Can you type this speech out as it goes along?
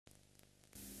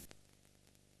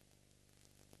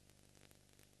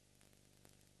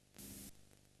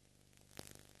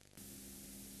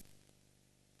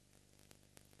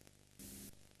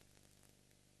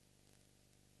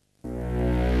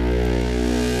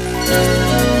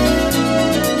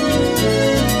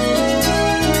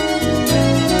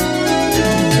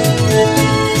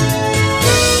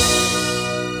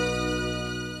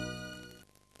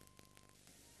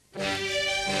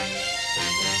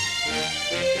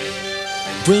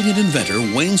Brilliant inventor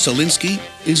Wayne Selinsky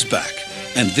is back,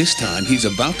 and this time he's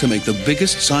about to make the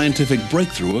biggest scientific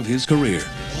breakthrough of his career.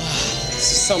 Wow, this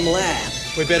is some lab.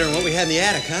 Way better than what we had in the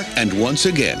attic, huh? And once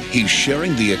again, he's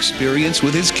sharing the experience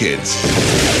with his kids.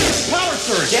 Power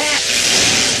surge! Dad!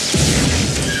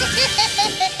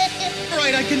 All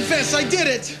right, I confess, I did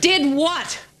it. Did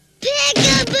what?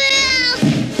 Peekaboo!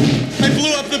 I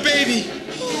blew up the baby.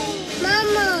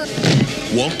 Mama!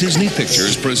 Walt Disney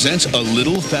Pictures presents A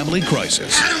Little Family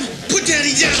Crisis. Adam, put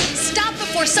Daddy down! Stop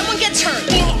before someone gets hurt.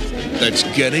 That's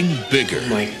getting bigger Oh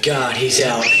my God, he's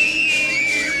out.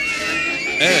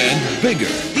 and bigger.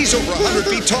 He's over 100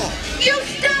 feet tall. You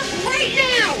stop right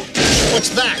now! What's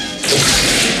that?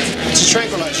 It's a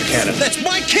tranquilizer cannon. That's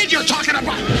my kid you're talking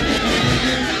about!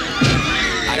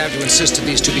 I'd have to insist that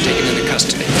these two be taken into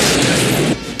custody.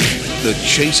 The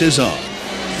chase is on.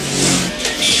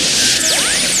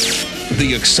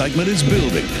 The excitement is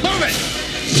building. Move it!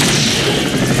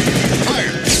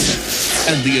 Fire!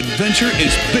 And the adventure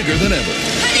is bigger than ever.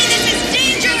 Honey, this is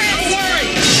dangerous! Don't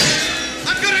worry!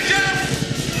 I'm gonna get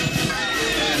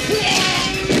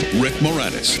him! Rick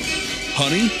Moranis.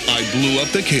 Honey, I blew up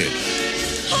the kid.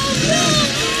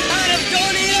 Adam, go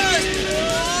to the earth!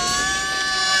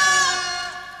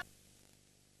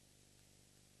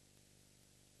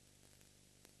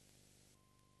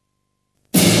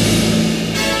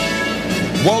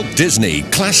 Walt Disney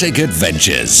Classic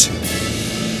Adventures.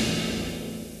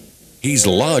 He's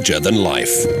larger than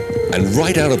life, and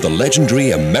right out of the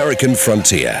legendary American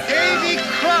frontier. Davy,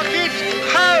 Crocket,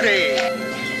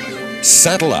 howdy!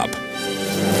 Saddle up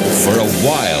for a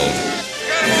wild,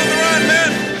 Got him on the run,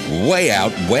 man! way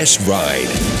out west ride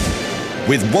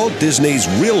with Walt Disney's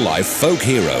real-life folk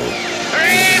hero,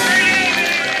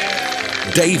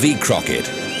 Davy Crocket,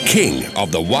 king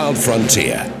of the wild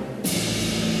frontier.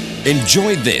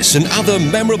 Enjoy this and other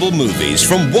memorable movies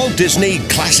from Walt Disney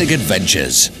Classic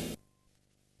Adventures.